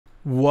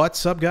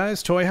What's up,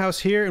 guys?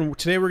 Toyhouze here, and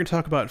today we're going to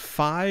talk about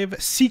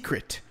 5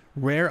 secret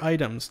rare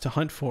items to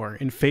hunt for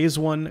in Phase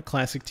 1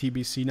 Classic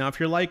TBC. Now, if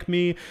you're like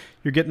me,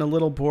 you're getting a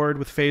little bored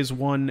with Phase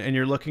 1 and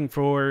you're looking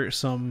for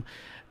some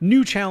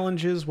new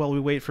challenges while we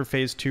wait for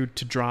Phase 2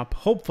 to drop,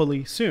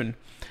 hopefully soon.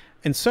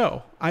 And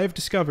so, I have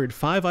discovered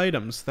 5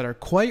 items that are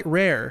quite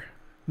rare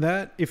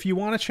that, if you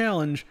want a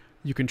challenge,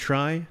 you can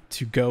try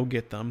to go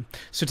get them.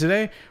 So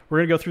today, we're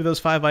going to go through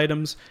those 5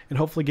 items and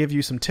hopefully give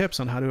you some tips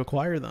on how to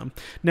acquire them.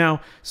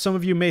 Now, some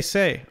of you may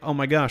say, oh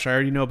my gosh, I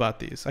already know about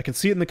these. I can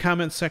see it in the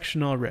comments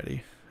section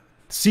already.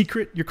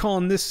 Secret? You're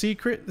calling this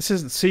secret? This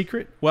isn't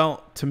secret?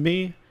 Well, to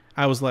me,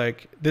 I was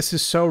like, this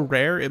is so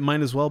rare, it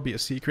might as well be a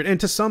secret. And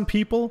to some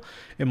people,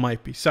 it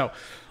might be. So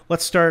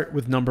let's start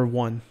with number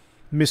 1,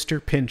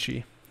 Mr.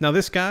 Pinchy. Now,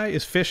 this guy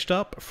is fished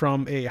up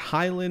from a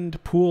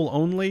highland pool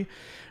only.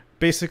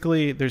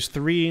 Basically, there's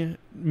 3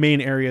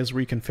 main areas where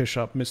you can fish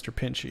up Mr.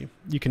 Pinchy.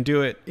 You can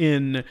do it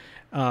in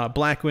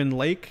Blackwind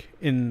Lake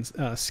in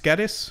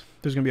Skedis.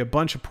 There's going to be a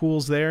bunch of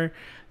pools there.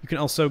 You can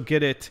also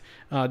get it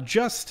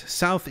just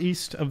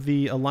southeast of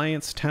the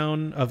Alliance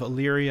town of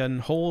Illyria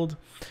and Hold.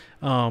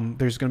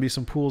 There's going to be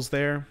some pools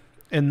there.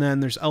 And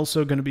then there's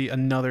also going to be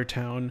another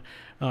town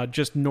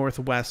just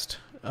northwest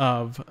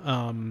of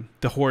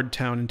the Horde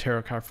town in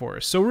Terracar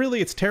Forest. So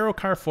really, it's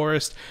Terracar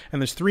Forest,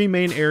 and there's 3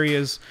 main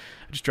areas.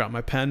 I just dropped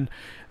my pen,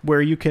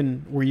 where you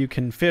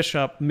can fish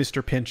up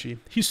Mr. Pinchy.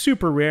 He's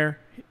super rare.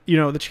 You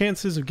know, the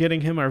chances of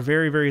getting him are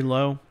very, very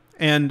low.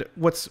 And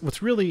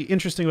what's really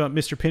interesting about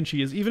Mr.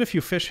 Pinchy is even if you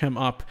fish him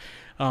up,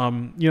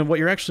 you know, what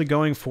you're actually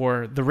going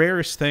for, the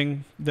rarest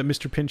thing that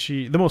Mr.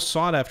 Pinchy, the most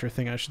sought after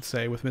thing, I should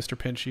say, with Mr.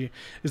 Pinchy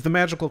is the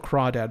Magical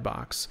Crawdad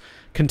Box,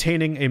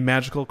 containing a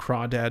Magical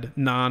Crawdad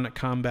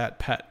non-combat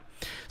pet.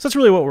 So that's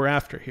really what we're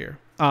after here.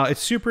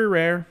 It's super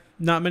rare.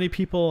 Not many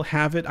people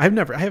have it. I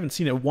haven't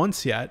seen it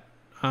once yet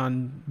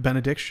on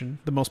Benediction,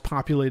 the most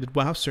populated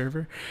WoW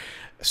server.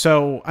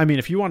 So, I mean,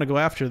 if you want to go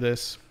after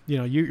this, you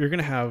know, you're going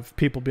to have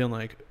people being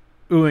like,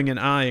 oohing and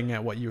eyeing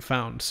at what you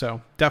found.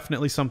 So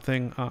definitely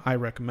something I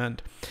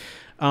recommend.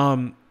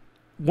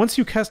 Once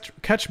you catch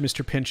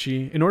Mr.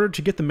 Pinchy, in order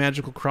to get the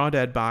Magical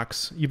Crawdad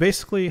Box, you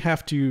basically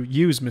have to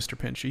use Mr.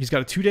 Pinchy. He's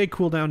got a 2-day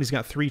cooldown. He's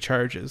got 3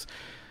 charges.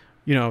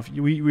 You know, if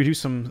we do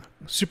some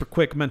super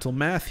quick mental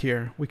math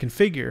here, we can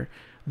figure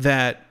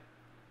that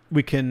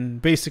we can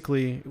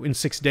basically, in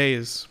 6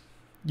 days,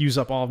 use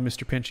up all of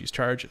Mr. Pinchy's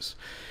charges.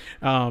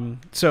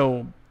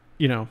 So,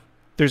 you know,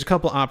 there's a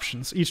couple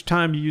options. Each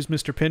time you use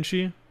Mr.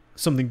 Pinchy,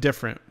 something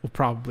different will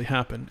probably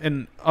happen.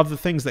 And of the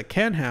things that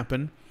can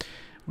happen,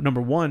 number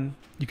 1,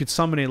 you could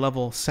summon a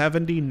level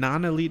 70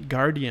 non-elite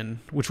guardian,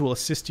 which will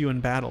assist you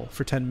in battle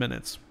for 10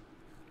 minutes.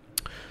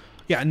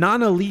 Yeah,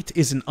 non-elite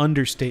is an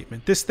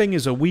understatement. This thing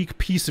is a weak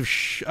piece of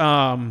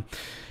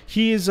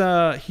he's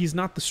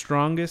not the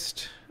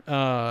strongest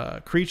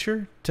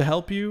creature to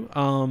help you,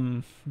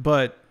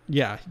 but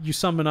yeah, you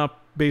summon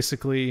up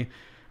basically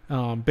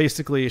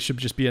it should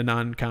just be a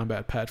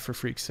non-combat pet, for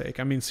freak's sake.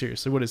 I mean,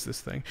 seriously, what is this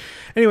thing?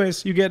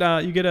 Anyways, you get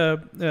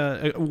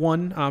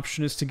one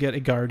option is to get a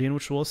guardian,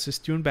 which will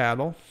assist you in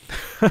battle.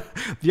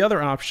 The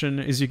other option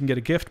is you can get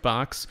a gift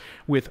box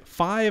with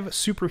 5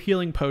 super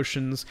healing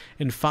potions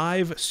and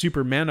 5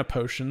 super mana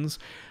potions.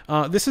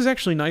 This is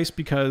actually nice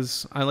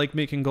because I like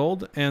making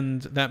gold,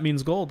 and that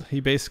means gold. He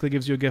basically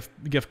gives you a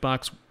gift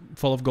box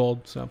full of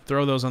gold, so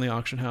throw those on the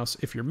auction house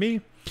if you're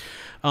me.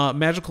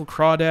 Magical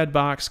Crawdad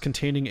Box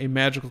containing a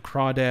Magical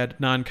Crawdad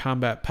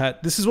non-combat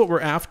pet. This is what we're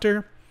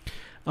after.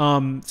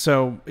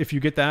 So if you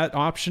get that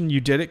option,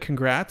 you did it.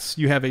 Congrats.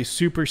 You have a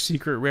super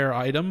secret rare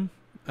item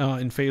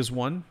in Phase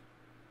 1.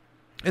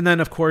 And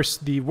then, of course,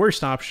 the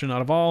worst option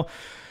out of all,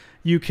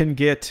 you can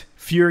get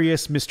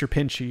Furious Mr.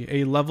 Pinchy.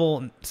 A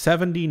level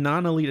 70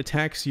 non-elite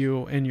attacks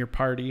you and your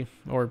party,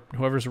 or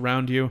whoever's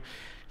around you.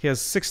 He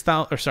has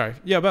 6,000, or sorry,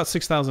 yeah, about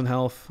 6,000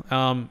 health.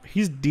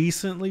 He's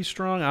decently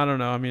strong. I don't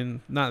know. I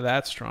mean, not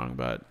that strong,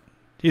 but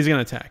he's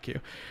going to attack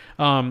you.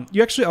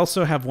 You actually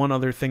also have one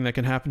other thing that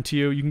can happen to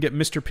you. You can get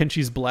Mr.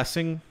 Pinchy's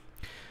Blessing.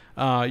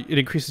 It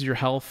increases your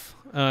health,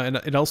 and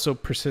it also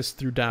persists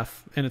through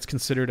death, and it's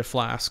considered a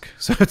flask.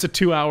 So it's a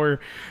 2-hour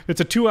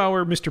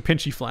Mr.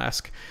 Pinchy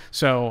flask.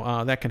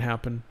 So that can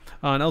happen.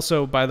 And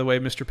also, by the way,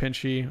 Mr.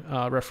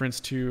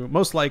 Pinchy,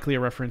 most likely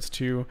a reference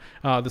to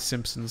The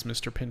Simpsons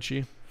Mr.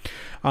 Pinchy.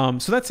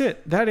 So that's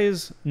it. That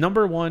is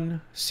number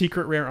 1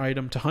 secret rare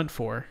item to hunt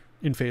for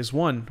in Phase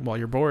 1 while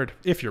you're bored,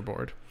 if you're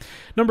bored.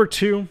 Number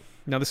 2,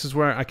 now this is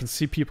where I can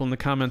see people in the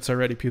comments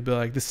already. People be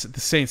like,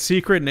 this ain't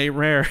secret and ain't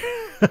rare.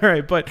 All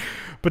right, but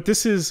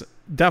this is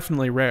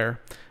definitely rare.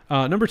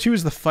 Number 2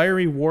 is the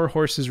Fiery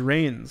Warhorse's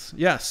Reins.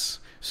 Yes.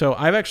 So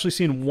I've actually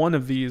seen one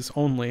of these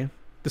only.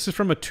 This is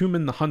from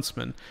Attumen The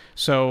Huntsman.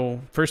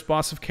 So first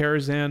boss of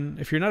Karazhan.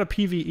 If you're not a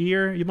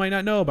PvEer, you might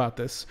not know about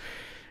this.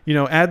 You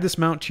know, add this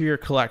mount to your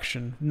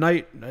collection.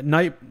 Nightmare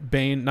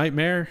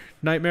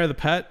the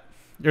pet,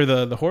 or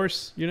the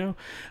horse, you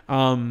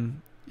know.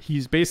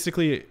 He's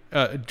basically,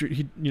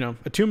 you know,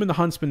 Attumen the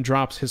Huntsman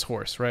drops his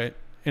horse, right?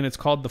 and it's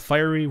called the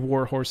Fiery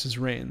Warhorse's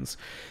Reins.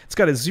 It's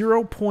got a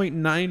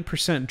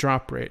 0.9%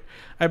 drop rate.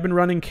 I've been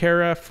running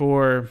Kara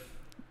for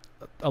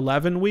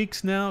 11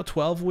 weeks now,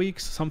 12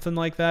 weeks, something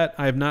like that.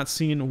 I have not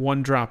seen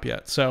one drop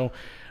yet. So,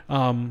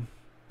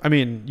 I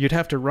mean, you'd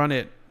have to run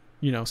it,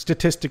 you know,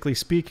 statistically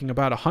speaking,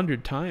 about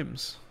 100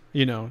 times,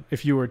 you know,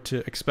 if you were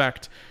to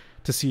expect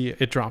to see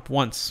it drop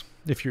once,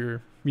 if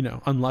you're, you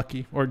know,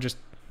 unlucky or just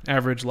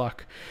average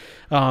luck.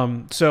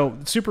 So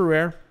super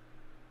rare.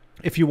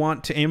 If you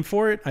want to aim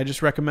for it, I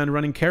just recommend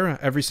running Kara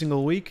every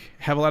single week.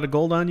 Have a lot of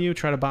gold on you.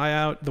 Try to buy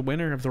out the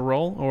winner of the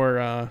roll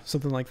or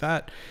something like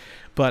that.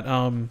 But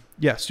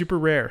yeah, super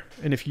rare.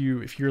 And if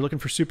you're looking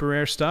for super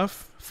rare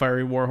stuff,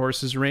 Fiery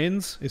Warhorse's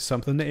Reins is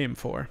something to aim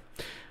for.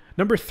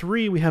 Number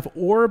 3, we have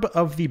Orb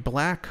of the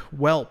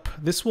Blackwhelp.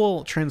 This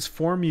will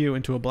transform you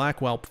into a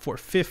Blackwhelp for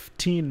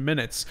 15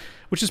 minutes,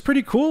 which is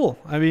pretty cool.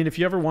 I mean, if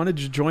you ever wanted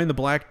to join the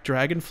Black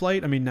Dragon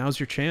flight, I mean, now's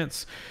your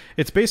chance.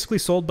 It's basically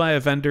sold by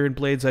a vendor in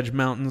Blades Edge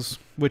Mountains,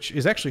 which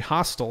is actually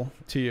hostile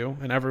to you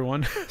and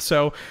everyone.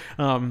 So,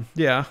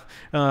 yeah,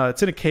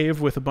 it's in a cave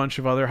with a bunch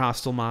of other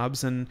hostile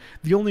mobs, and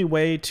the only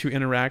way to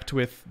interact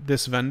with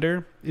this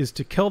vendor is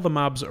to kill the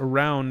mobs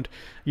around,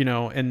 you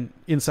know, and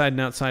inside and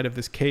outside of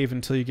this cave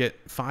until you get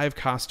 5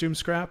 costume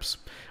scraps.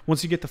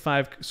 Once you get the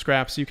 5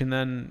 scraps, you can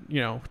then,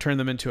 you know, turn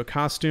them into a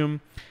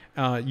costume,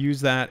 use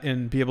that,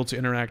 and be able to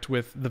interact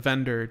with the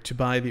vendor to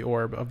buy the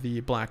Orb of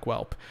the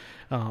Blackwhelp,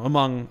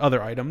 among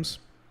other items.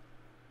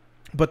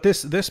 But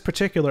this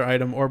particular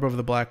item, Orb of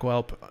the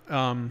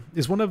Blackwhelp,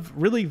 is one of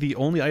really the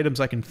only items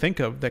I can think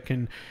of that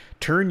can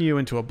turn you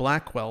into a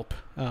Blackwhelp.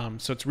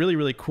 So it's really,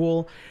 really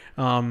cool.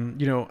 You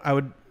know,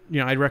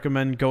 I'd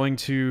recommend going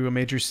to a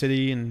major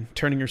city and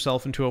turning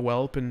yourself into a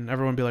whelp, and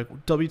everyone be like,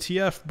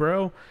 WTF,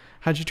 bro?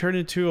 How'd you turn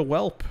into a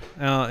whelp?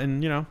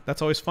 And, you know,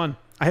 that's always fun.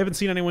 I haven't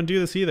seen anyone do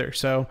this either,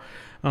 so,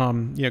 you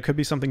know, it could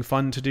be something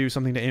fun to do,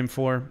 something to aim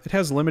for. It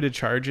has limited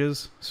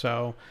charges,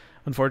 so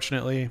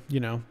unfortunately, you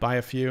know, buy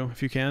a few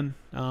if you can.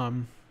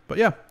 But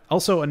yeah,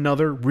 also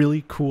another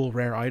really cool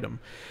rare item.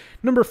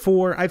 Number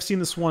 4, I've seen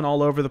this one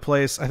all over the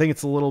place. I think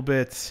it's a little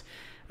bit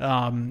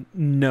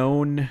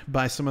known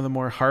by some of the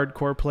more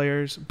hardcore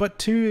players, but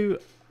to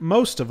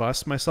most of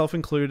us, myself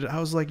included, I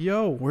was like,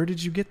 yo, where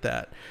did you get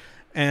that?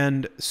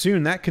 And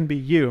soon that can be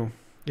you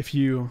if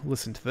you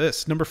listen to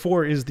this. Number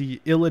 4 is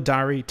the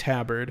Illidari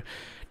Tabard.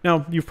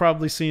 Now, you've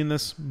probably seen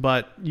this,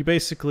 but you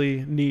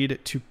basically need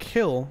to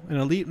kill an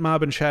elite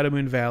mob in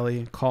Shadowmoon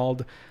Valley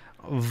called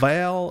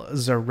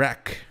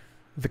Valzarek,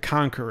 the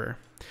Conqueror.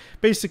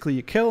 Basically,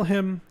 you kill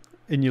him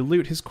and you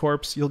loot his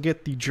corpse. You'll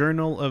get the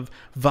Journal of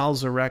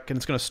Valzarek, and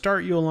it's going to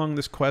start you along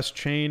this quest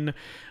chain.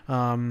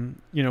 You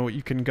know,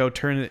 you can go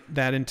turn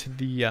that into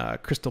the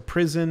Crystal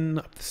Prison,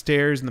 up the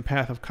stairs in the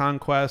Path of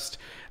Conquest.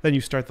 Then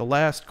you start the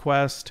last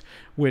quest,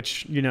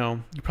 which, you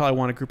know, you probably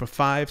want a group of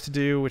 5 to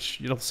do, which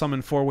you'll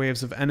summon 4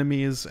 waves of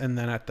enemies, and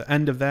then at the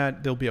end of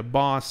that, there'll be a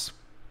boss,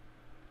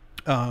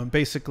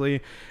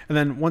 basically. And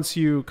then once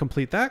you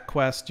complete that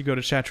quest, you go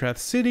to Shatrath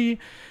City,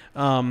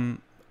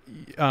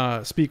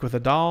 speak with a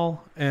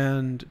doll,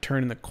 and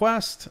turn in the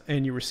quest,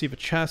 and you receive a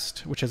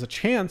chest which has a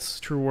chance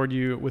to reward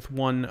you with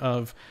one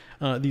of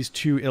these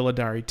 2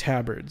 Illidari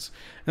Tabards.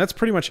 And that's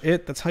pretty much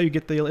it. That's how you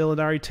get the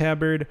Illidari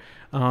Tabard.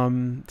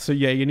 So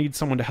yeah, you need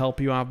someone to help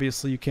you.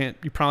 Obviously,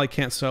 you probably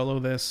can't solo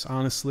this,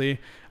 honestly.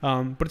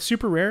 But it's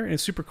super rare and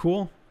it's super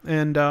cool,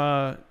 and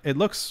it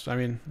looks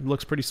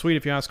pretty sweet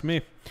if you ask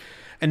me.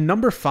 And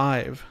number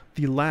 5,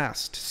 the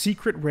last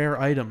secret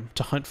rare item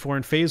to hunt for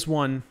in Phase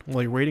 1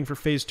 while you're waiting for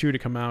Phase 2 to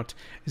come out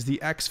is the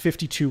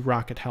X52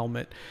 rocket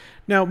helmet.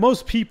 Now,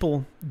 most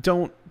people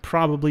don't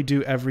probably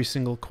do every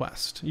single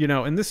quest, you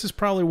know, and this is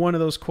probably one of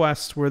those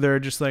quests where they're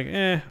just like,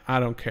 I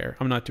don't care.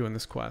 I'm not doing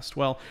this quest.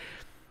 Well,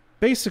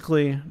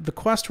 basically, the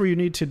quest where you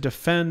need to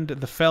defend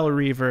the Fel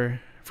Reaver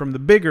from the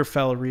bigger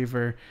Fel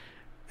Reaver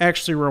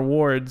actually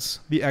rewards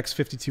the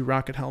X52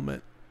 rocket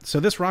helmet. So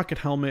this rocket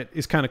helmet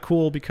is kind of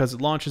cool because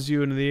it launches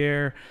you into the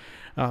air,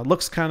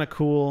 looks kind of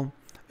cool,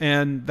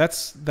 and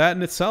that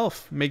in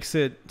itself makes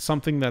it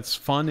something that's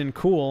fun and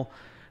cool.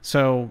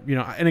 So, you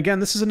know, and again,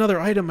 this is another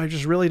item I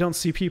just really don't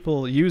see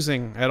people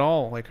using at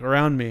all, like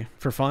around me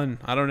for fun.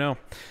 I don't know.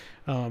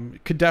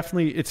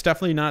 It's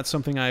definitely not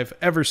something I've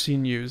ever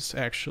seen used,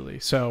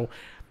 actually. So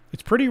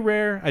it's pretty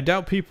rare. I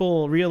doubt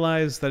people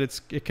realize that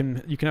you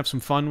can have some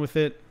fun with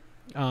it.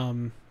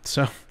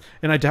 So,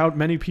 and I doubt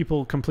many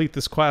people complete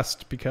this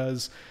quest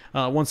because,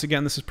 once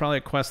again, this is probably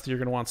a quest that you're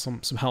going to want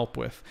some help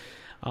with.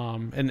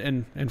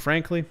 And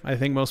frankly, I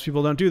think most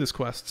people don't do this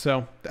quest.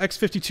 So the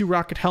X52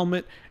 rocket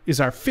helmet is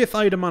our 5th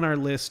item on our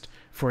list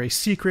for a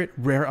secret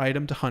rare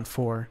item to hunt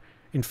for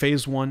in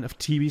Phase 1 of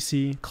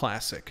TBC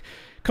Classic.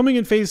 Coming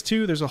in Phase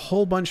 2, there's a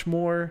whole bunch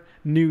more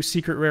new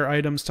secret rare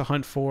items to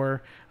hunt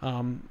for.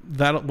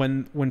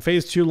 When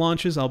Phase 2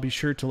 launches, I'll be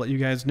sure to let you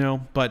guys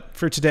know. But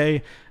for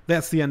today,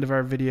 that's the end of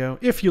our video.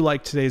 If you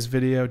liked today's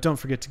video, don't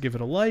forget to give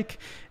it a like.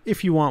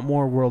 If you want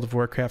more World of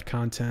Warcraft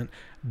content,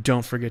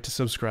 don't forget to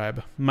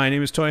subscribe. My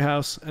name is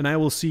Toyhouze, and I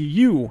will see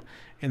you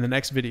in the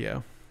next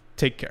video.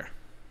 Take care.